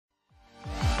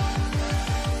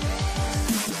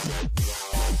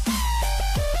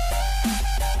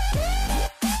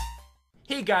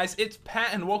Hey guys, it's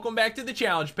Pat and welcome back to the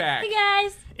Challenge Pack. Hey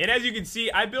guys! And as you can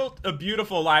see, I built a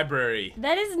beautiful library.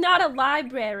 That is not a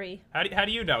library. How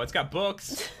do you know? It's got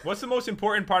books. What's the most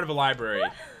important part of a library?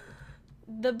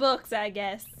 The books, I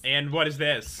guess. And what is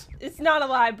this? It's not a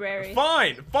library.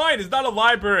 Fine, it's not a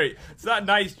library. It's not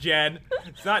nice, Jen.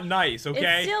 It's not nice,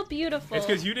 okay? It's still beautiful. It's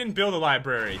because you didn't build a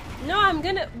library. No, I'm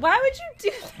gonna... Why would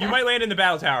you do that? You might land in the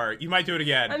battle tower. You might do it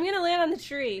again. I'm gonna land on the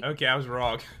tree. Okay, I was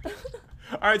wrong.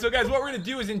 Alright, so guys, what we're gonna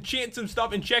do is enchant some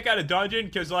stuff and check out a dungeon,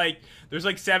 because, like, there's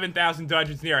like 7,000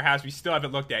 dungeons near our house we still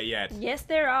haven't looked at yet. Yes,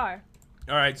 there are.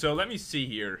 Alright, so let me see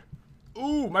here.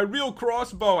 Ooh, my real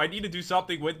crossbow. I need to do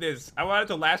something with this. I want it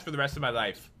to last for the rest of my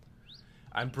life.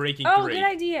 I'm breaking 3. Oh, good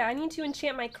idea. I need to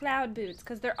enchant my cloud boots,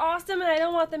 because they're awesome and I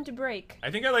don't want them to break.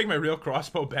 I think I like my real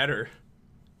crossbow better.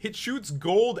 It shoots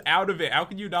gold out of it. How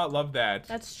can you not love that?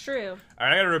 That's true.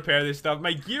 Alright, I gotta repair this stuff.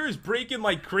 My gear is breaking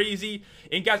like crazy.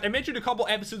 And guys, I mentioned a couple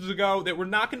episodes ago that we're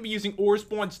not gonna be using ore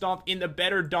spawn stuff in the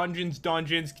better dungeons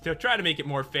to try to make it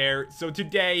more fair. So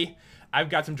today,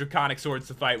 I've got some draconic swords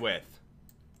to fight with.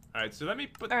 Alright, so let me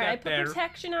put that there. Alright, I put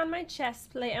protection on my chest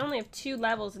plate. I only have 2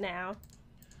 levels now.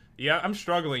 Yeah, I'm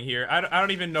struggling here. I don't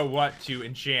even know what to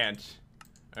enchant.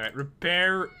 Alright,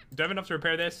 repair. Do I have enough to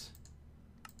repair this?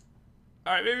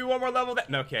 Alright, maybe one more level.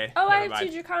 Okay. Oh, I have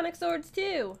 2 draconic swords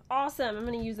too. Awesome. I'm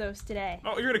gonna use those today.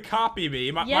 Oh, you're gonna copy me.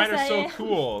 Yes, mine are I so am.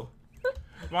 cool.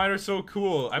 Mine are so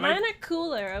cool. Mine are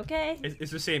cooler, okay?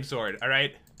 It's the same sword,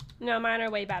 alright? No, mine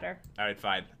are way better. Alright,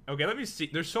 fine. Okay, let me see.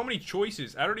 There's so many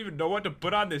choices. I don't even know what to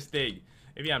put on this thing.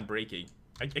 Maybe I'm breaking.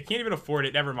 I can't even afford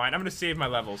it. Never mind. I'm gonna save my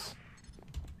levels.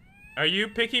 Are you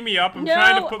picking me up? I'm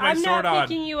trying to put my sword on. No, I'm not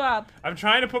picking you up. I'm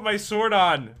trying to put my sword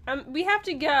on. We have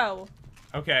to go.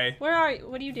 Okay. Where are you?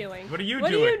 What are you doing? What are you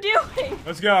doing? What are you doing?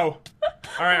 Let's go.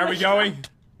 Alright, are we going?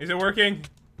 Is it working?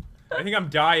 I think I'm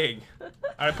dying.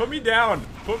 Alright, put me down.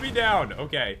 Put me down.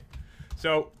 Okay.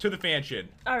 So, to the mansion.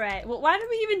 Alright, well, why did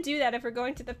we even do that if we're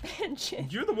going to the mansion?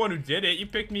 You're the one who did it. You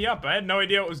picked me up. I had no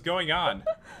idea what was going on.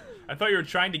 I thought you were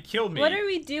trying to kill me. What are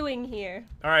we doing here?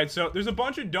 Alright, so there's a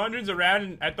bunch of dungeons around,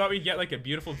 and I thought we'd get, like, a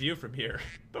beautiful view from here.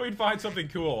 Thought we'd find something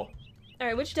cool.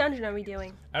 Alright, which dungeon are we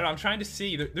doing? I don't know, I'm trying to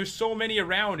see. There's so many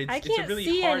around. It's a really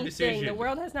see hard anything. decision. The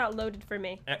world has not loaded for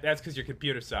me. That's because your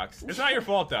computer sucks. It's not your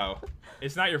fault, though.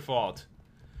 It's not your fault.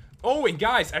 Oh, and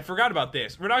guys, I forgot about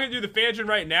this. We're not going to do the mansion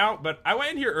right now, but I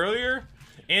went in here earlier,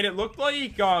 and it looked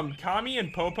like Kami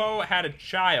and Popo had a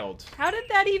child. How did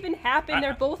that even happen?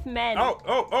 They're both men.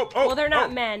 Oh. Well, they're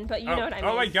not men, but you know what I mean.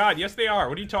 Oh my god, yes they are.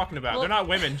 What are you talking about? Well, they're not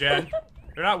women, Jen.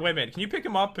 They're not women. Can you pick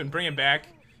him up and bring him back?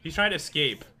 He's trying to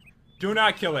escape. Do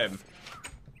not kill him.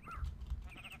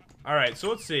 Alright, so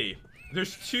let's see.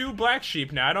 There's 2 black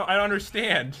sheep now. I don't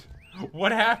understand.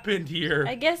 What happened here?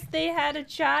 I guess they had a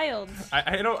child.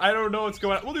 I don't know what's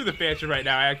going on. We'll do the mansion right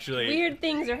now, actually. Weird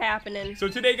things are happening. So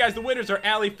today, guys, the winners are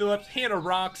Allie Phillips, Hannah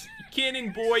Rocks,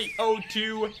 Cannon Boy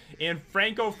 02, and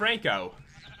Franco.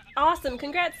 Awesome.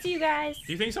 Congrats to you guys.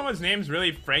 Do you think someone's name's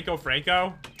really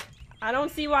Franco? I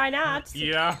don't see why not.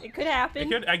 Yeah. It could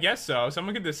happen. I guess so.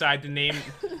 Someone could decide to name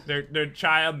their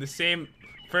child the same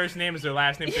first name as their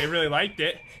last name if they really liked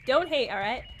it. Don't hate,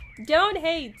 alright? Don't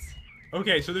hate.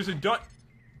 Okay, so there's a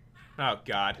Oh,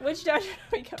 God. Which dungeon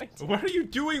are we going to? What are you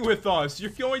doing with us?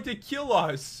 You're going to kill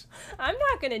us. I'm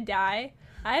not gonna die.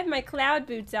 I have my cloud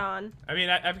boots on. I mean,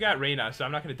 I've got Reyna, so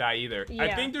I'm not going to die either. Yeah.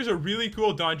 I think there's a really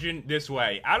cool dungeon this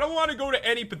way. I don't want to go to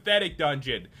any pathetic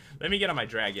dungeon. Let me get on my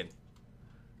dragon.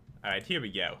 Alright, here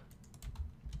we go.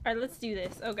 Alright, let's do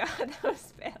this. Oh god, that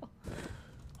was fail.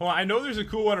 Hold on, I know there's a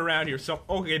cool one around here. So,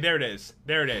 okay, there it is.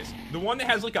 There it is. The one that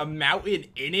has like a mountain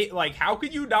in it. Like, how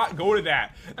could you not go to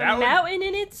that? A mountain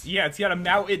in it? Yeah, it's got a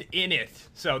mountain in it.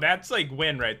 So that's like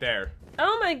win right there.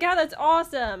 Oh my god, that's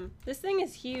awesome. This thing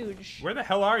is huge. Where the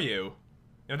hell are you?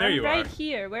 Oh, there you are. I'm right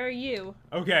here. Where are you?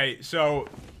 Okay, so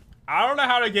I don't know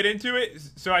how to get into it.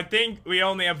 So I think we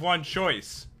only have one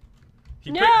choice.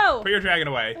 No! Put your dragon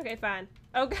away. Okay, fine.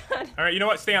 Oh god. Alright, you know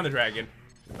what? Stay on the dragon.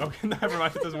 Okay, never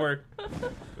mind. It doesn't work.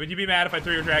 Would you be mad if I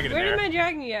threw your dragon in there? Where did my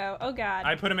dragon go? Oh god.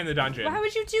 I put him in the dungeon. Why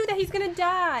would you do that? He's gonna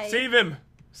die. Save him!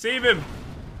 Save him!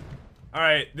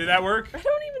 Alright, did that work? I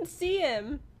don't even see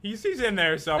him. He's in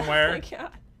there somewhere. Oh my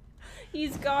god.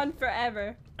 He's gone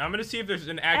forever. I'm gonna see if there's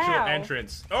an actual Ow.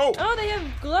 entrance. Oh! Oh, they have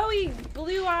glowy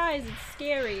blue eyes. It's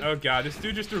scary. Oh god, this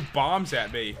dude just threw bombs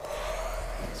at me.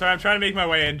 Sorry, I'm trying to make my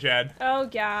way in, Jed. Oh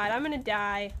god, I'm gonna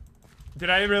die. Did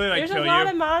I really, like, There's kill a you? lot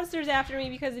of monsters after me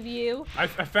because of you. I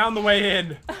found the way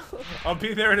in. I'll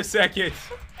be there in a second.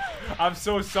 I'm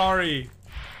so sorry.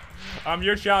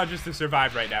 Your challenge is to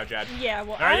survive right now, Jed. Yeah,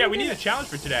 well, All right, we need a challenge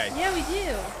for today. Yeah, we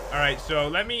do. All right,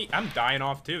 so I'm dying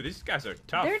off too. These guys are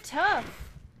tough. They're tough.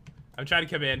 I'm trying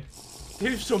to come in. They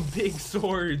have some big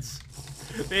swords.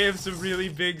 They have some really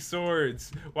big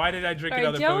swords. Why did I drink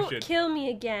another don't potion? kill me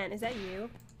again. Is that you?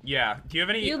 Yeah. Do you have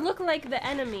any? You look like the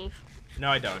enemy. No,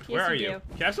 I don't. Yes, Where are you you? do.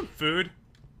 Can I have some food?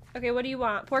 Okay, what do you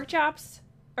want? Pork chops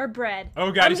or bread?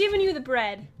 Oh, God, I'm he's- giving you the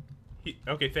bread.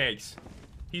 Okay, thanks.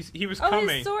 He was Oh,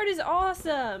 coming. his sword is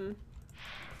awesome.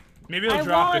 Maybe he'll I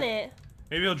drop want it. it.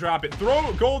 Maybe he'll drop it.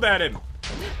 Throw gold at him.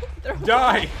 Throw-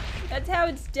 Die. That's how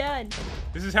it's done.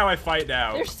 This is how I fight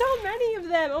now. There's so many of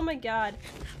them. Oh my god.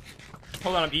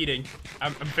 Hold on, I'm eating.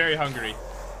 I'm very hungry.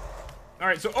 All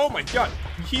right, so oh my god,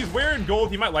 he's wearing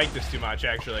gold. He might like this too much,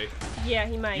 actually. Yeah,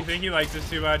 he You might. think he likes this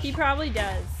too much? He probably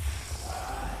does.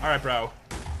 All right, bro.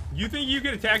 You think you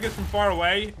can attack us from far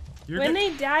away? When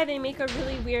they die, they make a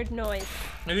really weird noise.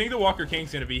 I think the Walker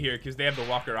King's gonna be here because they have the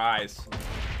Walker eyes.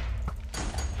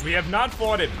 We have not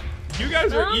fought him. You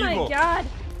guys are Oh evil. my god.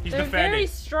 He's They're defending. very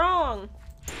strong.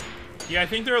 Yeah, I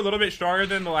think they're a little bit stronger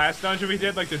than the last dungeon we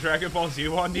did, like the Dragon Ball Z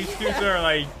one. These dudes are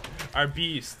like, are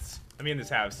beasts. Let me in this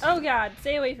house. Oh god,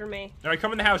 stay away from me. All right,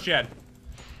 come in the house, Jed.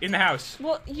 In the house.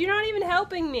 Well, you're not even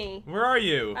helping me. Where are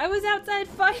you? I was outside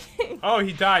fighting. Oh,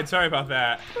 he died. Sorry about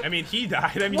that. I mean, he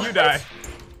died. I mean, you What? died.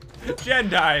 Jen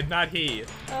died, not he.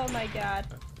 Oh my god.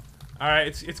 All right,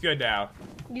 it's good now.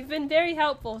 You've been very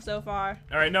helpful so far.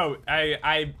 All right, no,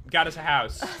 I got us a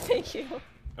house. Thank you.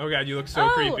 Oh god, you look so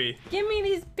creepy. Give me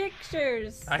these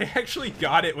pictures. I actually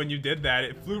got it when you did that.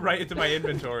 It flew right into my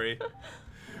inventory.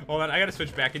 Hold on, I gotta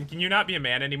switch back. And can you not be a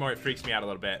man anymore? It freaks me out a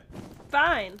little bit.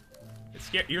 Fine. It's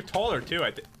scary. You're taller too,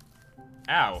 I think.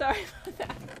 Ow. Sorry about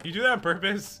that. You do that on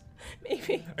purpose?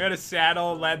 Maybe. I got a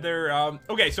saddle, leather.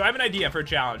 Okay, so I have an idea for a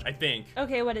challenge, I think.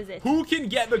 Okay, what is it? Who can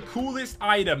get the coolest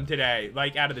item today,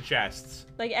 like out of the chests?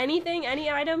 Like anything?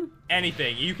 Any item?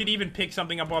 Anything. You could even pick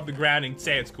something up off the ground and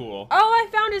say it's cool. Oh,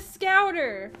 I found a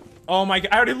scouter. Oh my god,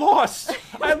 I already lost!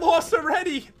 I lost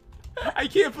already! I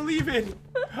can't believe it!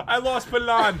 I lost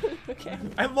Balan. Okay.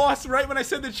 I lost right when I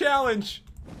said the challenge!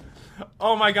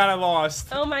 Oh my god, I lost.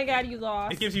 Oh my god, you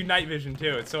lost. It gives you night vision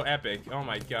too, it's so epic. Oh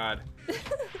my god.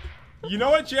 You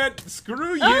know what, Jen?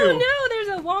 Screw you! Oh no,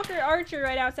 there's a Walker Archer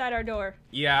right outside our door.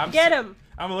 Yeah, Get him.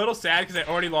 I'm a little sad because I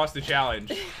already lost the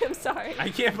challenge. I'm sorry. I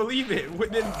can't believe it.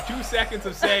 Within 2 seconds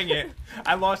of saying it,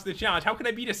 I lost the challenge. How can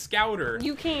I beat a scouter?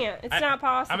 You can't. It's not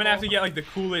possible. I'm gonna have to get like the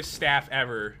coolest staff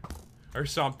ever. Or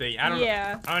something. I don't know.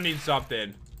 Yeah. I need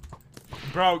something.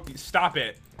 Bro, stop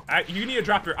it. You need to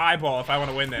drop your eyeball if I want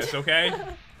to win this, okay?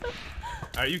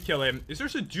 Alright, you kill him. Is there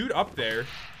a dude up there?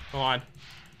 Hold on.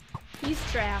 He's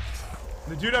trapped.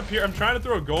 The dude up here, I'm trying to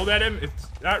throw gold at him. It's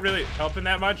not really helping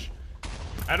that much.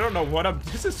 I don't know what I'm...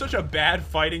 This is such a bad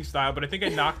fighting style, but I think I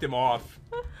knocked him off.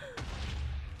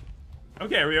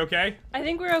 Okay, are we okay? I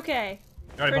think we're okay.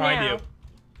 Alright, For behind now. you.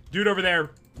 Dude over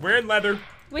there, wearing leather.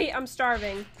 Wait, I'm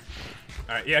starving.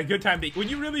 Alright, yeah, good time to eat. Would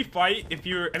you really fight if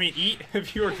you were... I mean, eat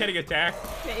if you were getting attacked?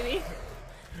 Maybe.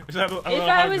 Just a little If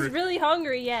I was hungry. really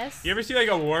hungry, yes. You ever see like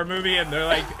a war movie and they're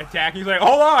like attacking? He's like,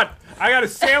 hold on, I got a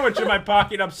sandwich in my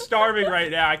pocket. I'm starving right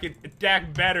now. I could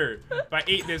attack better if I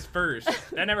ate this first.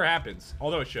 That never happens,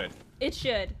 although it should, It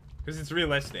should. because it's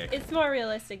realistic. It's more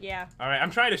realistic, yeah. All right,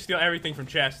 I'm trying to steal everything from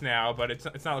chests now, but it's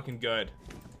not looking good.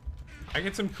 I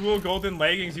get some cool golden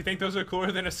leggings. You think those are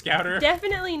cooler than a scouter?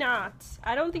 Definitely not.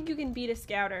 I don't think you can beat a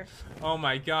scouter. Oh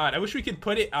my god, I wish we could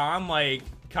put it on like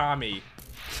Kami.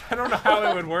 I don't know how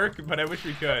it would work, but I wish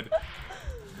we could.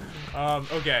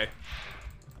 Okay.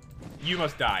 You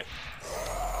must die.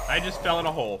 I just fell in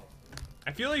a hole.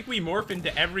 I feel like we morph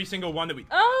into every single one that we...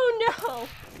 Oh no!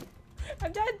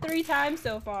 I've died 3 times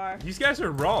so far. These guys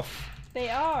are rough. They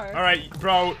are. Alright,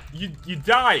 bro. You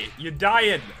die. You're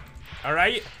dying.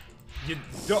 Alright? You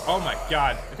don't... Oh my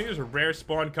god. I think there's a rare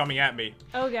spawn coming at me.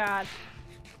 Oh god.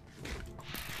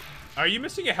 Are you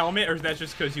missing a helmet, or is that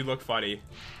just because you look funny?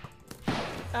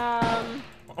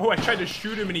 Oh, I tried to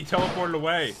shoot him and he teleported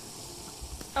away.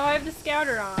 Oh, I have the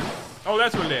scouter on. Oh,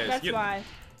 that's what it is. That's why.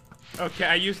 Okay,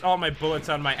 I used all my bullets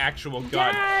on my actual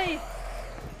gun. Die!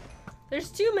 There's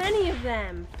too many of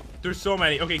them. There's so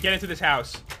many. Okay, get into this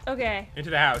house. Okay. Into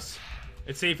the house.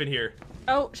 It's safe in here.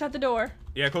 Oh, shut the door.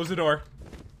 Yeah, close the door.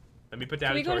 Let me put down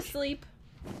Can we a go to torch. sleep?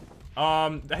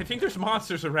 I think there's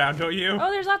monsters around, don't you?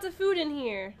 Oh, there's lots of food in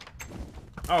here.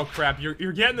 Oh crap, you're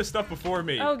getting the stuff before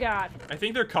me. Oh god. I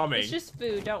think they're coming. It's just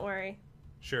food, don't worry.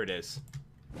 Sure it is.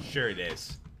 Sure it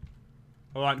is.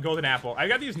 Hold on, golden apple. I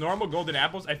got these normal golden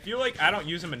apples. I feel like I don't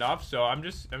use them enough, so I'm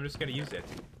just gonna use it.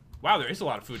 Wow, there is a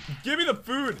lot of food. Give me the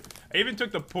food! I even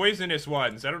took the poisonous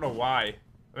ones. I don't know why.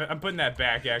 I'm putting that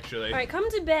back, actually. Alright, come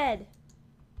to bed.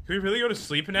 Can we really go to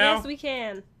sleep now? Yes, we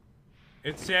can.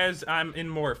 It says I'm in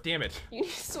morph. Damn it. You need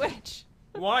to switch.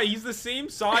 Why? He's the same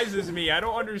size as me. I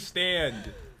don't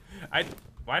understand.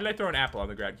 Why did I throw an apple on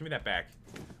the ground? Give me that back.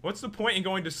 What's the point in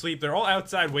going to sleep? They're all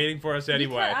outside waiting for us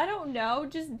anyway. Because, I don't know.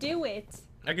 Just do it.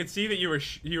 I can see that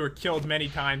you were killed many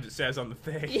times, it says on the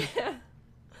thing. Yeah.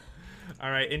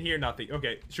 Alright, in here, nothing.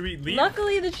 Okay, should we leave?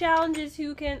 Luckily, the challenge is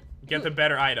who can... Get the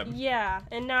better item. Yeah,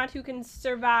 and not who can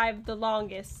survive the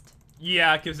longest.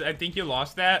 Yeah, because I think you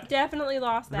lost that. Definitely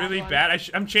lost that Really one. bad.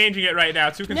 I'm changing it right now.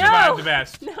 It's who can No! survive the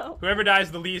best. No. Whoever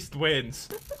dies the least wins.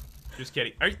 Just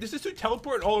kidding. Does this dude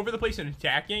teleport all over the place and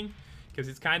attacking? Because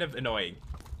it's kind of annoying.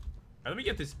 Let me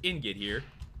get this ingot here.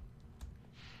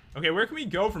 Okay, where can we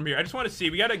go from here? I just want to see.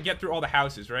 We got to get through all the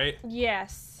houses, right?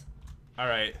 Yes. All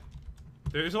right.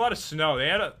 There's a lot of snow. They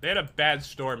had a bad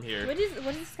storm here. What is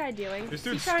this guy doing? This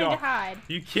He's dude's trying to stuck. hide.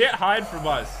 You can't hide from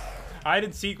us. Hide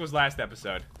and seek was last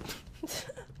episode.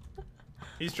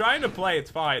 He's trying to play.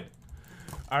 It's fine.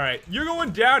 All right, you're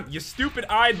going down, you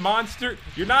stupid-eyed monster.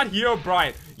 You're not Hero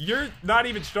Brian. You're not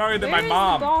even stronger than my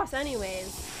mom. Where is the boss,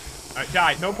 anyways? All right,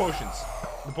 die. No potions.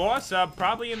 The boss,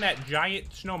 probably in that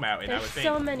giant snow mountain, I would There's think.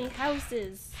 so many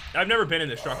houses. I've never been in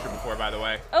this structure before, by the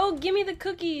way. Oh, give me the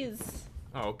cookies.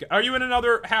 Oh, okay. Are you in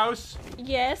another house?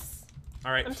 Yes.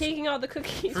 All right. I'm taking all the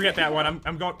cookies. Forget that one.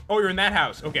 I'm going. Oh, you're in that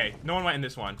house. Okay. No one went in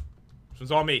this one. This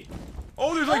one's all me.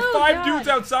 Oh, there's like 5 God. dudes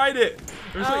outside it.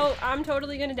 There's Oh, like, I'm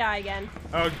totally gonna die again.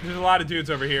 oh, there's a lot of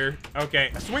dudes over here.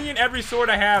 Okay. Swinging every sword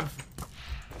I have.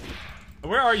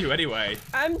 Where are you anyway?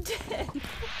 I'm dead.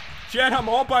 Jen, I'm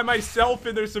all by myself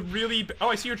and there's some really... Oh,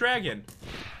 I see your dragon.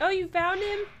 Oh, you found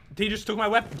him? They just took my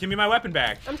weapon. Give me my weapon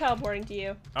back. I'm teleporting to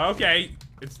you. Okay.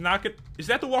 It's not good. Is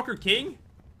that the Walker King?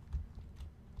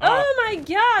 Oh my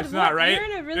God! it's not right. You're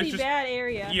in a really It's just- bad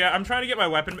area. Yeah, I'm trying to get my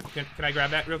weapon. Can I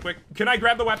grab that real quick? Can I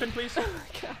grab the weapon, please? Oh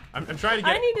my God. I'm trying to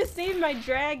get I need to save my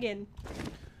dragon.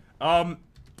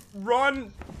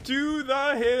 Run to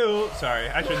the hill. Sorry,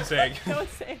 I shouldn't say. Don't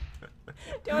say.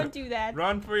 Don't do that.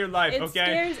 Run for your life, It okay?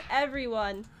 scares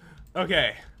everyone.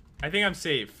 Okay. I think I'm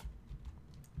safe.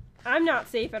 I'm not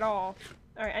safe at all.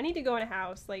 Alright, I need to go in a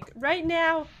house. Like, right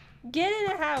now, get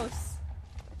in a house.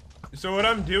 So what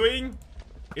I'm doing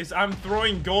is I'm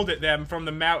throwing gold at them from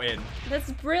the mountain.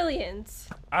 That's brilliant.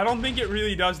 I don't think it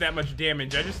really does that much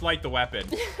damage. I just like the weapon.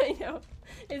 I know.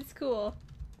 It's cool.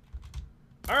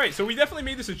 Alright, so we definitely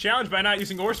made this a challenge by not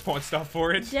using ore spawn stuff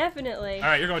for it. Definitely.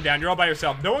 Alright, you're going down. You're all by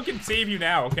yourself. No one can save you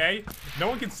now, okay? No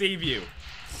one can save you.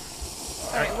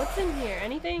 Alright, what's in here?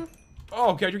 Anything?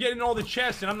 Oh, God, you're getting all the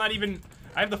chests, and I'm not even...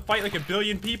 I have to fight like 1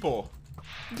 billion people.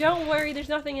 Don't worry, there's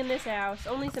nothing in this house.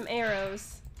 Only some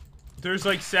arrows. There's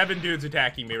like 7 dudes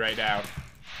attacking me right now.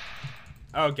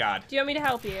 Oh, God. Do you want me to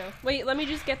help you? Wait, let me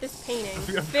just get this painting. Of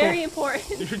It's very course.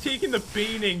 important. You're taking the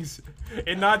paintings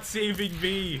and not saving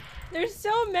me. There's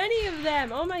so many of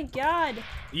them. Oh my God.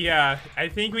 Yeah, I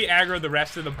think we aggro the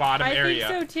rest of the bottom area.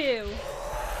 I think so too.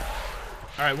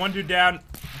 Alright, 1 dude down.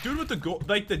 Dude with the gold,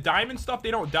 like the diamond stuff, they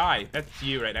don't die. That's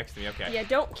you right next to me, okay. Yeah,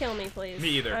 don't kill me, please. Me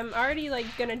either. I'm already like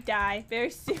gonna die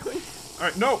very soon.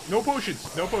 Alright, no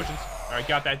potions. No potions. Alright,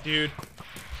 got that dude.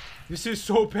 This is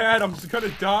so bad, I'm just gonna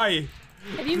die.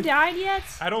 Have you died yet?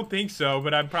 I don't think so,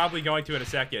 but I'm probably going to in a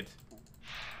second.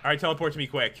 Alright, teleport to me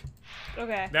quick.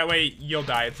 Okay. That way you'll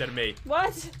die instead of me.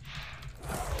 What?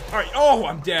 Alright, oh,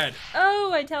 I'm dead.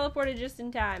 Oh, I teleported just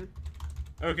in time.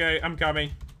 Okay, I'm coming.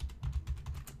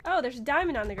 Oh, there's a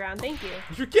diamond on the ground. Thank you.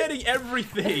 You're getting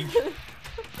everything.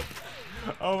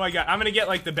 Oh my God, I'm gonna get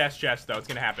like the best chest though. It's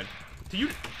gonna happen. Do you?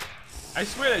 I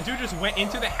swear that dude just went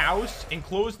into the house and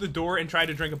closed the door and tried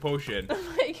to drink a potion.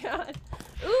 Oh my God.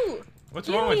 Ooh. What's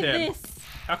give wrong with me him? This.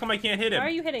 How come I can't hit Why him? are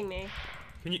you hitting me?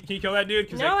 Can you kill that dude?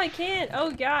 'Cause No, I can't.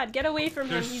 Oh God, get away from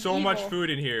him. there's He's so much evil. food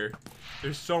in here.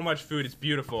 There's so much food. It's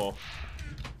beautiful.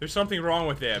 There's something wrong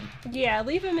with him. Yeah,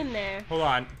 leave him in there. Hold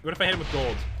on. What if I hit him with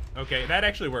gold? Okay, that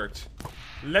actually worked.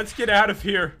 Let's get out of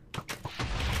here.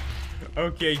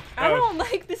 Okay. I don't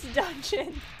like this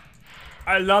dungeon.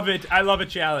 I love it. I love a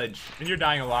challenge. And you're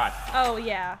dying a lot. Oh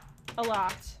yeah, a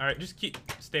lot. All right, just keep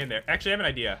staying there. Actually, I have an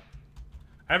idea.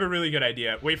 I have a really good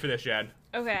idea. Wait for this, Jad.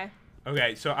 Okay.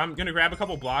 Okay, so I'm gonna grab a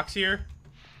couple blocks here.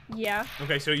 Yeah.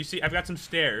 Okay, so you see, I've got some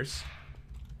stairs.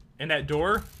 And that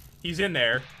door, he's in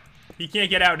there. He can't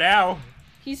get out now.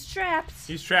 He's trapped.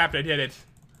 He's trapped. I did it.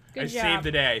 Good I job. saved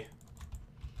the day.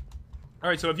 All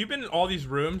right, so have you been in all these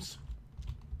rooms?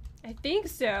 I think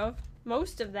so.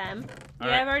 Most of them. All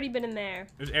Yeah, right. I've already been in there.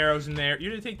 There's arrows in there. You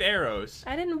didn't take the arrows.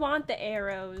 I didn't want the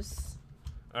arrows.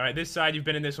 All right, this side, you've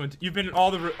been in this one. You've been in all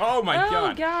the Oh my Oh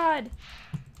God. God.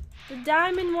 The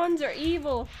diamond ones are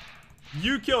evil.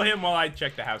 You kill him while I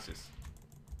check the houses.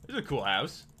 This is a cool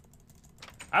house.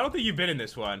 I don't think you've been in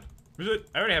this one. I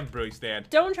already have a brewing stand.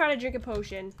 Don't try to drink a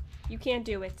potion. You can't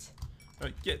do it.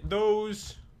 Get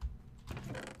those.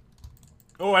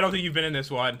 Oh, I don't think you've been in this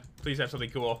one. Please have something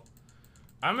cool.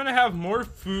 I'm gonna have more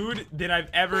food than I've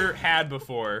ever had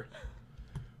before.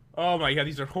 Oh my god,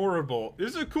 these are horrible.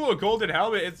 This is a cool golden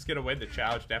helmet. It's gonna win the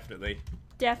challenge, definitely.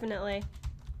 Definitely.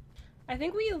 I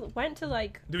think we went to,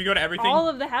 like... Do we go to everything? all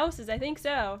of the houses. I think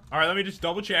so. Alright, let me just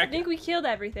double check. I think we killed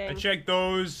everything. I checked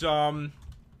those,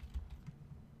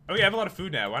 Oh yeah, I have a lot of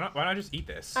food now. Why not just eat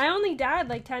this? I only died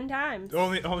like 10 times.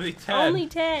 Only 10. Only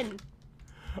 10.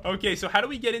 Okay, so how do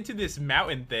we get into this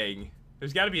mountain thing?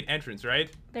 There's gotta be an entrance, right?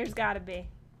 There's gotta be.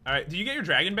 Alright, did you get your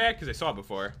dragon back? Because I saw it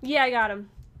before. Yeah, I got him.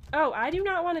 Oh, I do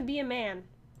not want to be a man.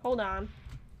 Hold on.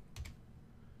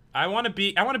 I want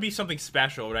to be something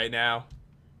special right now.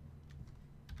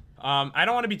 I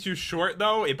don't want to be too short,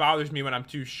 though. It bothers me when I'm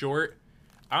too short.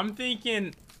 I'm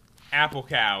thinking apple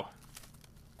cow.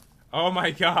 Oh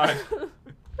my god.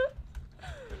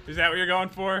 Is that what you're going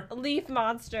for? A leaf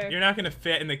monster. You're not gonna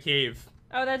fit in the cave.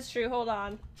 Oh, that's true. Hold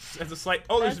on. That's a slight.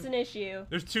 Oh, That's an issue.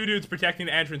 there's two dudes protecting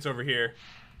the entrance over here.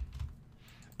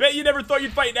 Bet you never thought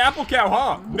you'd fight an apple cow,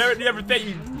 huh? Never thought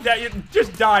you'd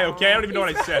just die. Okay, I don't even know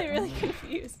what I said. I'm really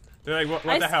confused. They're like, what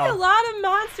I the see hell? a lot of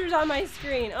monsters on my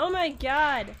screen. Oh my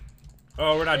god.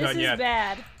 Oh, we're not This done is yet.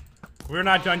 bad. We're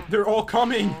not done. They're all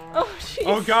coming. Oh jeez.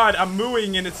 Oh god, I'm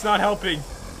mooing and it's not helping.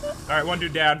 All right, one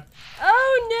dude down.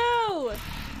 Oh no.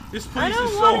 This I place don't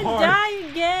is so want to hard. die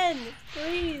again.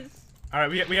 Please. All right,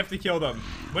 we have to kill them.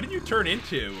 What did you turn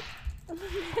into? I'm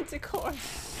a manticore.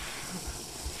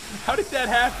 How did that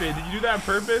happen? Did you do that on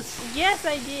purpose? Yes,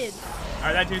 I did. All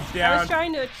right, that dude's I down. was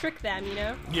trying to trick them, you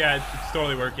know? Yeah, it's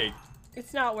totally working.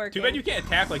 It's not working. Too bad you can't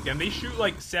attack like them. They shoot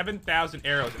like 7,000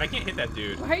 arrows, and I can't hit that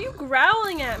dude. Why are you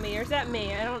growling at me? Or is that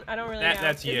me? I don't really know.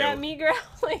 That's you. Is that me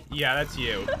growling? Yeah, that's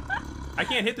you. I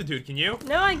can't hit the dude. Can you?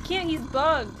 No, I can't. He's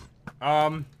bugged.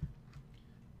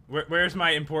 Where's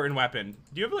my important weapon?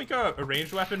 Do you have like a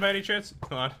ranged weapon by any chance?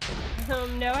 Come on.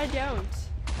 No, I don't.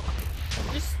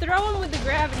 Just throw him with the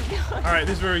gravity gun. All right,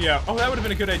 this is where we go. Oh, that would have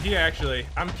been a good idea, actually.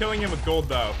 I'm killing him with gold,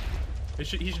 though. He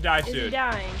should die Is soon. he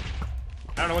dying?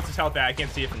 I don't know what's his health at. I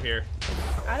can't see it from here.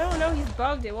 I don't know. He's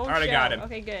bugged. It won't show. Alright, I got him.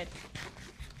 Okay, good.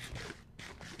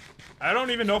 I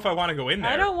don't even know if I want to go in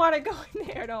there. I don't want to go in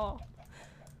there at all.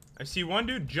 I see one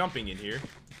dude jumping in here.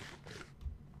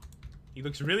 He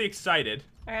looks really excited.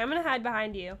 All right, I'm gonna hide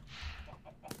behind you.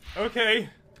 Okay.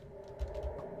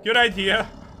 Good idea.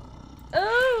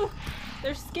 Oh,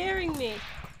 they're scaring me.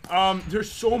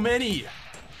 There's so many.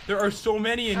 There are so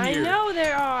many in I here. know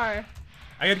there are.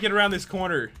 I gotta get around this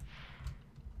corner.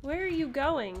 Where are you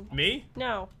going? Me?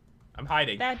 No, I'm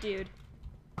hiding. that dude.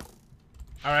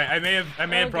 All right, I may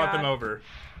have brought them God. over.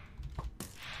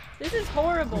 This is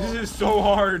horrible. This is so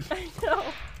hard. I know.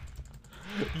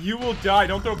 You will die.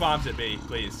 Don't throw bombs at me,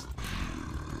 please.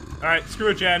 All right, screw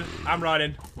it, Jen. I'm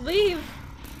running. Leave.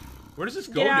 Where does this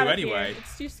go Get out to of anyway? Here.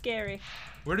 It's too scary.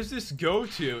 Where does this go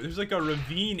to? There's like a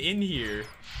ravine in here.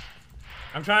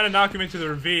 I'm trying to knock him into the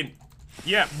ravine.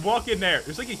 Yeah, walk in there.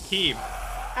 There's like a cave.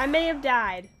 I may have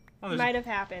died. Oh, there's- Might have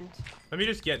happened. Let me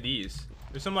just get these.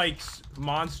 There's some like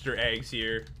monster eggs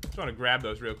here. Just want to grab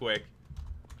those real quick.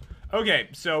 Okay,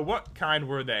 so what kind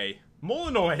were they?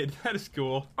 Molenoid. That is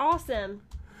cool. Awesome.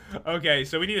 Okay,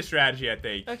 so we need a strategy, I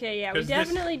think. Okay, yeah, we 'Cause this-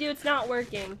 definitely do. It's not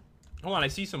working. Hold on, I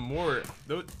see some more.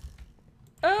 Those...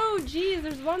 Oh, geez,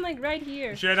 there's one like right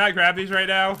here. Should I not grab these right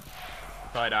now?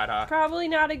 Probably not, huh? Probably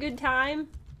not a good time.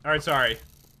 All right, sorry.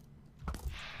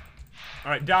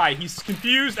 All right, die. He's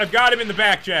confused. I've got him in the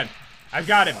back, Jen. I've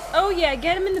got him. Oh yeah,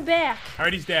 get him in the back. All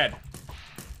right, he's dead.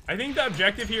 I think the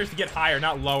objective here is to get higher,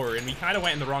 not lower, and we kind of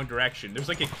went in the wrong direction. There's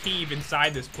like a cave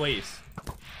inside this place.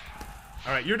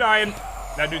 All right, you're dying.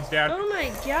 That dude's down. Oh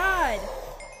my god.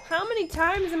 How many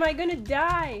times am I gonna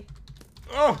die?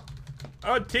 Oh,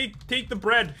 take the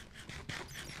bread.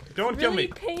 Don't kill Really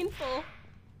me. painful.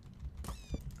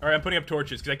 All right, I'm putting up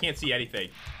torches because I can't see anything.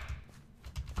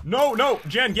 No,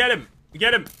 Jen, get him.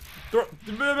 Get him. All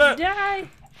Die. right,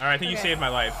 I think you Okay. saved my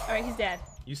life. All right, he's dead.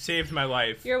 You saved my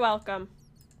life. You're welcome.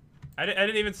 I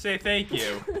didn't even say thank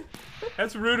you.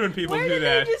 That's rude when people Where do did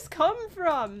that. they just come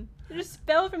from? They just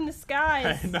fell from the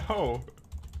skies. I know. All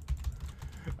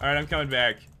right, I'm coming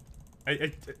back.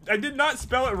 I did not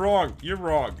spell it wrong. You're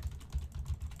wrong.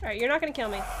 All right, you're not gonna kill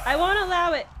me. I won't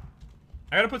allow it.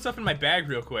 I gotta put stuff in my bag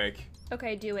real quick.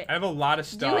 Okay, do it. I have a lot of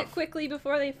stuff. Do it quickly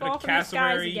before they fall Got a from the skies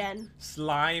cassowary, again.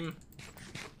 slime.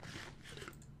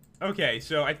 Okay,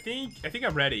 so I think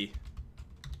I'm ready.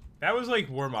 That was like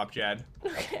warm up, Jed.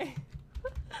 Okay.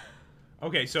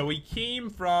 Okay, so we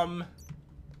came from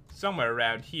somewhere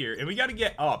around here, and we got to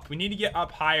get up. We need to get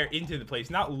up higher into the place,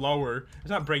 not lower. It's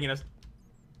not bringing us.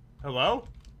 Hello?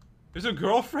 There's a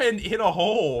girlfriend in a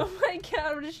hole. Oh my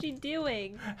god, what is she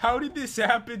doing? How did this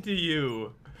happen to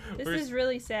you? This is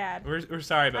really sad. We're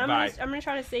sorry, but bye. I'm gonna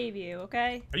try to save you,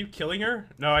 okay? Are you killing her?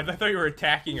 No, I thought you were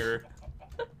attacking her.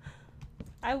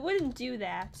 I wouldn't do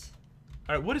that.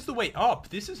 Alright, what is the way up?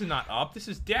 This is not up, this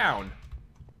is down.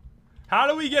 How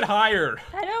do we get higher?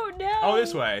 I don't know. Oh,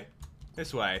 this way.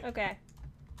 This way. Okay.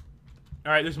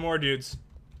 Alright, there's more dudes.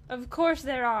 Of course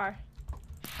there are.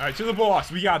 Alright, to the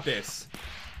boss. We got this.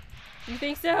 You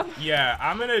think so? Yeah,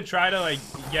 I'm gonna try to, like,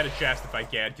 get a chest if I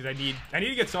can, because I need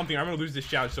to get something. I'm gonna lose this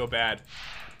challenge so bad.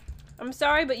 I'm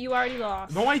sorry, but you already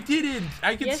lost. No, I didn't.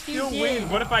 I can Yes, you still did. win.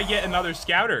 What if I get another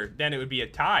scouter? Then it would be a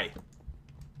tie.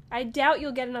 I doubt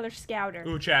you'll get another scouter.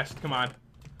 Ooh, chest. Come on.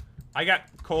 I got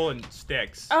coal and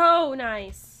sticks. Oh,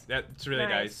 nice. That's really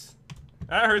Nice. nice.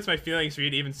 That hurts my feelings for you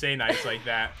to even say nice like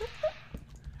that.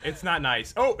 It's not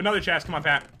nice. Oh, another chest. Come on,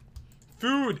 Pat.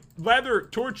 Food, leather,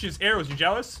 torches, arrows. You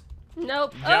jealous?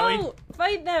 Nope. Jelly? Oh,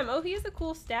 fight them. Oh, he has a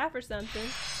cool staff or something.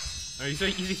 Oh, he's a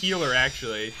healer,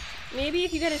 actually. Maybe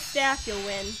if you get a staff, you'll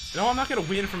win. No, I'm not gonna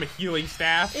win from a healing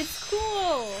staff. It's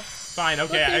cool. Fine.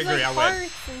 Okay, Look, I there's, agree. like, I'll win.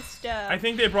 hearts and stuff. I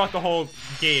think they brought the whole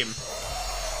game.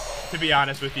 To be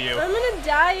honest with you, I'm gonna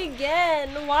die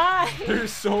again. Why?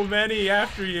 there's so many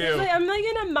after It's you. like, I'm like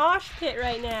in a mosh pit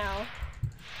right now.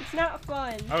 It's not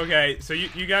fun. Okay, so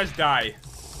you guys die.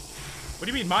 What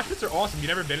do you mean? Mosh pits are awesome. You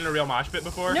never been in a real mosh pit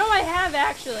before? No, I have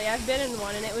actually. I've been in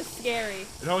one and it was scary.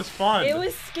 That was fun. It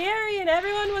was scary and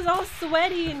everyone was all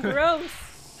sweaty and gross.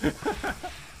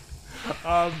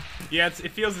 Yeah,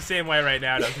 it feels the same way right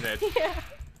now, doesn't it?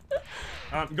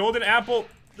 Yeah. Golden apple.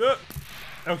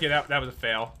 Okay, that was a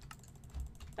fail.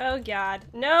 Oh god.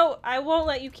 No, I won't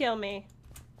let you kill me.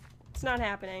 It's not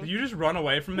happening. Did you just run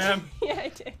away from them? Yeah, I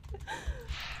did.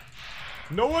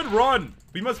 No one run!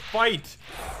 We must fight!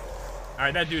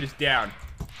 Alright, that dude is down.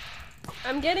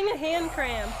 I'm getting a hand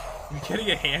cramp. You're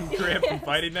getting a hand cramp from Yes.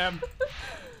 fighting them?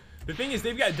 The thing is,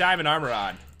 they've got diamond armor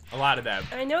on. A lot of them.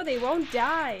 I know they won't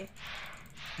die.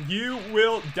 You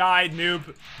will die,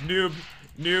 noob. Noob.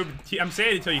 Noob. I'm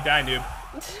saying it until you die,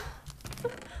 noob.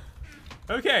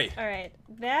 Okay. Alright,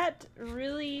 that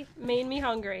really made me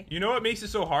hungry. You know what makes it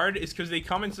so hard? Is because they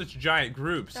come in such giant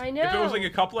groups. I know. If it was like a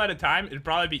couple at a time, it'd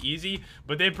probably be easy.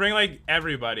 But they bring like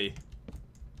everybody.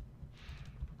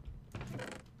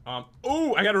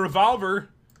 Oh, I got a revolver.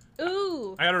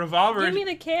 Ooh. I got a revolver. Give me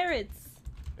the carrots.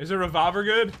 Is a revolver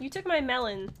good? You took my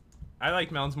melon. I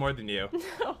like melons more than you.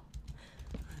 No.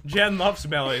 Jen loves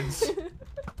melons.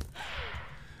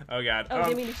 Oh god. Oh,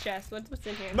 give me the chest. What's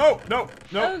in here? No.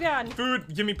 Oh, God.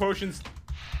 Food. Give me potions.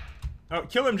 Oh,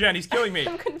 kill him, Jen. He's killing me.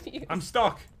 I'm confused. I'm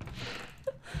stuck.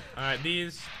 Alright,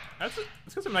 these.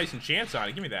 It's got some nice enchants on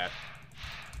it. Give me that.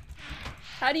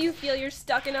 How do you feel? You're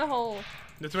stuck in a hole.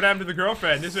 That's what happened to the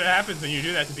girlfriend. This is what happens when you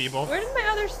do that to people. Where did my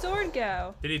other sword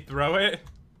go? Did he throw it?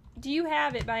 Do you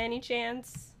have it by any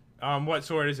chance? What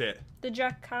sword is it? The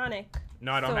draconic.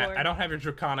 No, I don't have. sword. I don't have your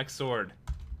draconic sword.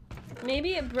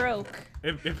 Maybe it broke.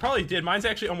 It probably did. Mine's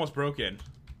actually almost broken.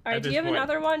 Alright, at do this you have point.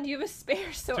 another one? Do you have a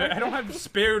spare sword? I don't have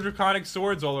spare draconic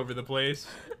swords all over the place.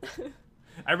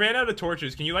 I ran out of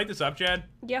torches. Can you light this up, Chad?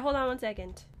 Yeah, hold on 1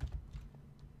 second.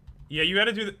 Yeah, you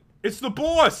gotta do the. It's the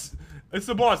boss! It's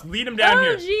the boss. Lead him down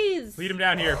here. Oh, jeez! Lead him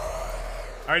down here.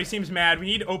 Alright, he seems mad. We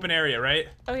need open area, right?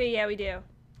 Okay, yeah, we do.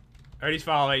 Alright, he's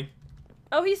following.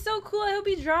 Oh, he's so cool. I hope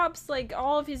he drops, like,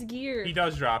 all of his gear. He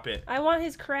does drop it. I want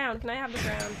his crown. Can I have the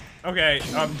crown? Okay,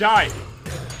 die.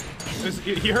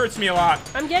 He hurts me a lot.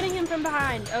 I'm getting him from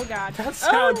behind. Oh, God. That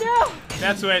sounds- Oh,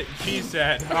 That's what she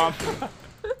said.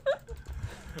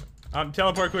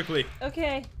 Teleport quickly. no!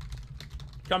 Okay.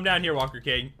 Come down here, Walker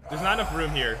King. There's not enough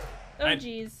room here. Oh,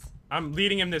 jeez. I'm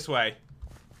leading him this way.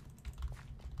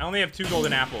 I only have 2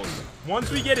 golden apples. Once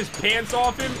we get his pants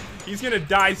off him, he's gonna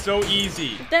die so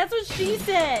easy. That's what she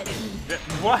said.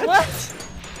 What? What?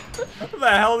 What the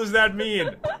hell does that mean?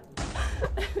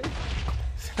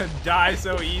 Die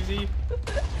so easy?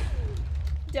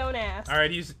 Don't ask.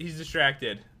 Alright, he's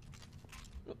distracted.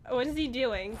 What is he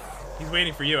doing? He's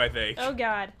waiting for you, I think. Oh,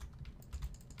 God.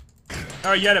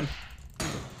 Alright, get him.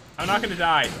 I'm not gonna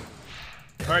die.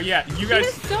 Alright, yeah, you He guys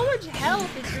has so much health.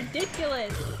 It's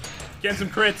ridiculous. get some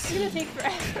crits. It's gonna take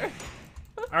forever.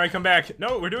 Alright, come back.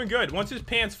 No, we're doing good. Once his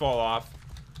pants fall off,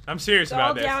 I'm serious It's about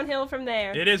all this. downhill from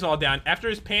there. It is all down. After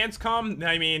his pants come,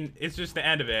 I mean, it's just the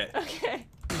end of it. Okay.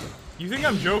 You think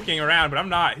I'm joking around, but I'm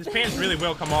not. His pants really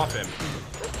will come off him.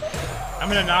 I'm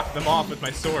gonna knock them off with my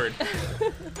sword.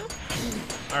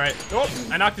 Alright. Oh,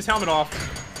 I knocked his helmet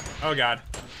off. Oh, God.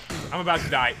 I'm about to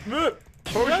die. Oh,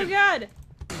 Potion. God.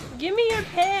 Give me your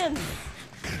pants.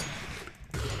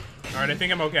 Alright, I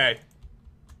think I'm okay.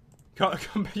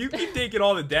 You keep taking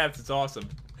all the deaths. It's awesome.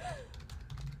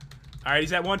 All right,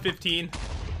 he's at 115.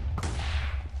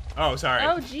 Oh, sorry.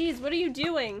 Oh, jeez, what are you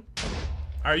doing?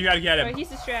 All right, you gotta get him. Oh, he's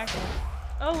distracted.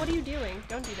 Oh, what are you doing?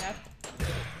 Don't do that.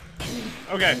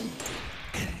 Okay.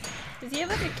 Does he have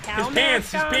like a cow His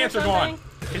mask on pants or are gone.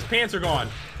 something? His pants are gone.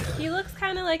 He looks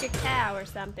kind of like a cow or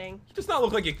something. He does not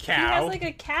look like a cow. He has like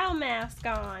a cow mask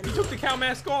on. He took the cow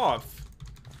mask off.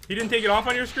 He didn't take it off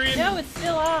on your screen? No, it's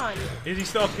still on. Does he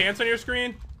still have pants on your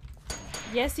screen?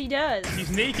 Yes, he does.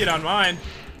 He's naked on mine.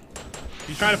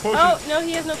 He's trying to push. Oh, no,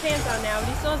 he has no pants on now, but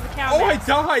he still has the cow Oh, mask.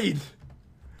 I died.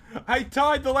 I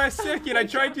died the last second. I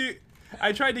tried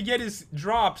to get his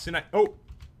drops and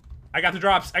I got the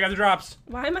drops. I got the drops.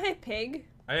 Why am I a pig?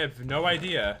 I have no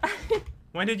idea.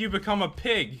 When did you become a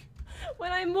pig?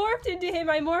 When I morphed into him,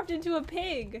 I morphed into a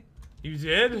pig. You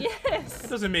did? Yes. That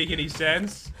doesn't make any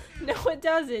sense. No, it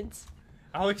doesn't.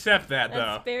 I'll accept that, That's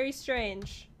though. very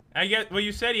strange. I get. Well,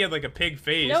 you said he had like a pig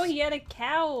face. No, he had a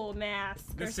cow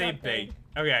mask. The or same something. thing.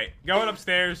 Okay, going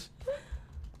upstairs.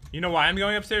 You know why I'm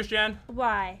going upstairs, Jen?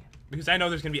 Why? Because I know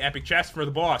there's gonna be epic chests for the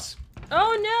boss.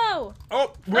 Oh no!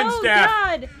 Oh, wind Oh staff.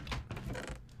 God!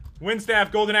 Wind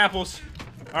staff, golden apples.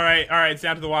 All right, it's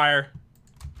down to the wire.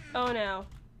 Oh no!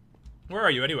 Where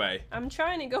are you anyway? I'm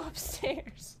trying to go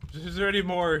upstairs. Is there any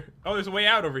more? Oh, there's a way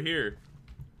out over here.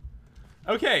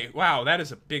 Okay, wow, that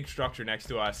is a big structure next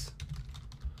to us.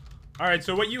 All right,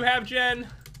 so what you have, Jen,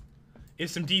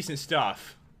 is some decent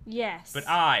stuff. Yes. But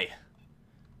I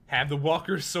have the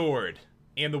Walker's sword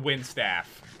and the wind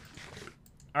staff.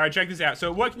 All right, check this out.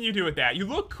 So what can you do with that? You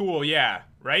look cool, yeah,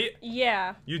 right?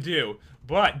 Yeah. You do.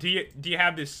 But do you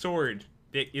have this sword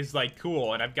that is like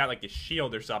cool, and I've got like a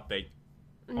shield or something?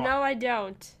 No, I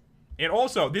don't. And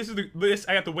also, this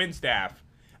I got the wind staff.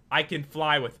 I can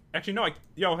fly with. Actually, no. If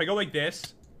I go like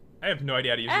this, I have no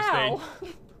idea how to use this Ow!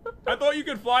 thing. I thought you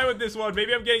could fly with this one.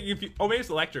 Maybe I'm getting. Oh, maybe it's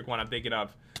the electric one I'm thinking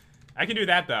of. I can do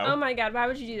that though. Oh my God! Why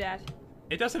would you do that?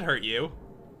 It doesn't hurt you.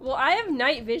 Well, I have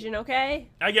night vision, okay?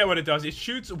 I get what it does. It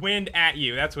shoots wind at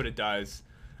you. That's what it does.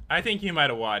 I think you might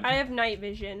have won. I have night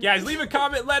vision. Guys, leave a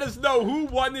comment. Let us know who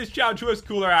won this challenge. Who has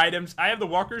cooler items? I have the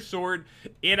Walker's sword,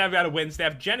 and I've got a wind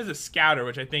staff. Jen is a scouter,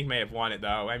 which I think may have won it,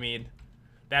 though. I mean,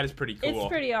 that is pretty cool. It's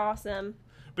pretty awesome.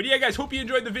 But yeah, guys, hope you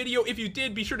enjoyed the video. If you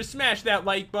did, be sure to smash that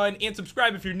like button and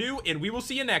subscribe if you're new, and we will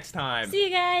see you next time. See you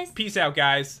guys. Peace out,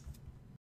 guys.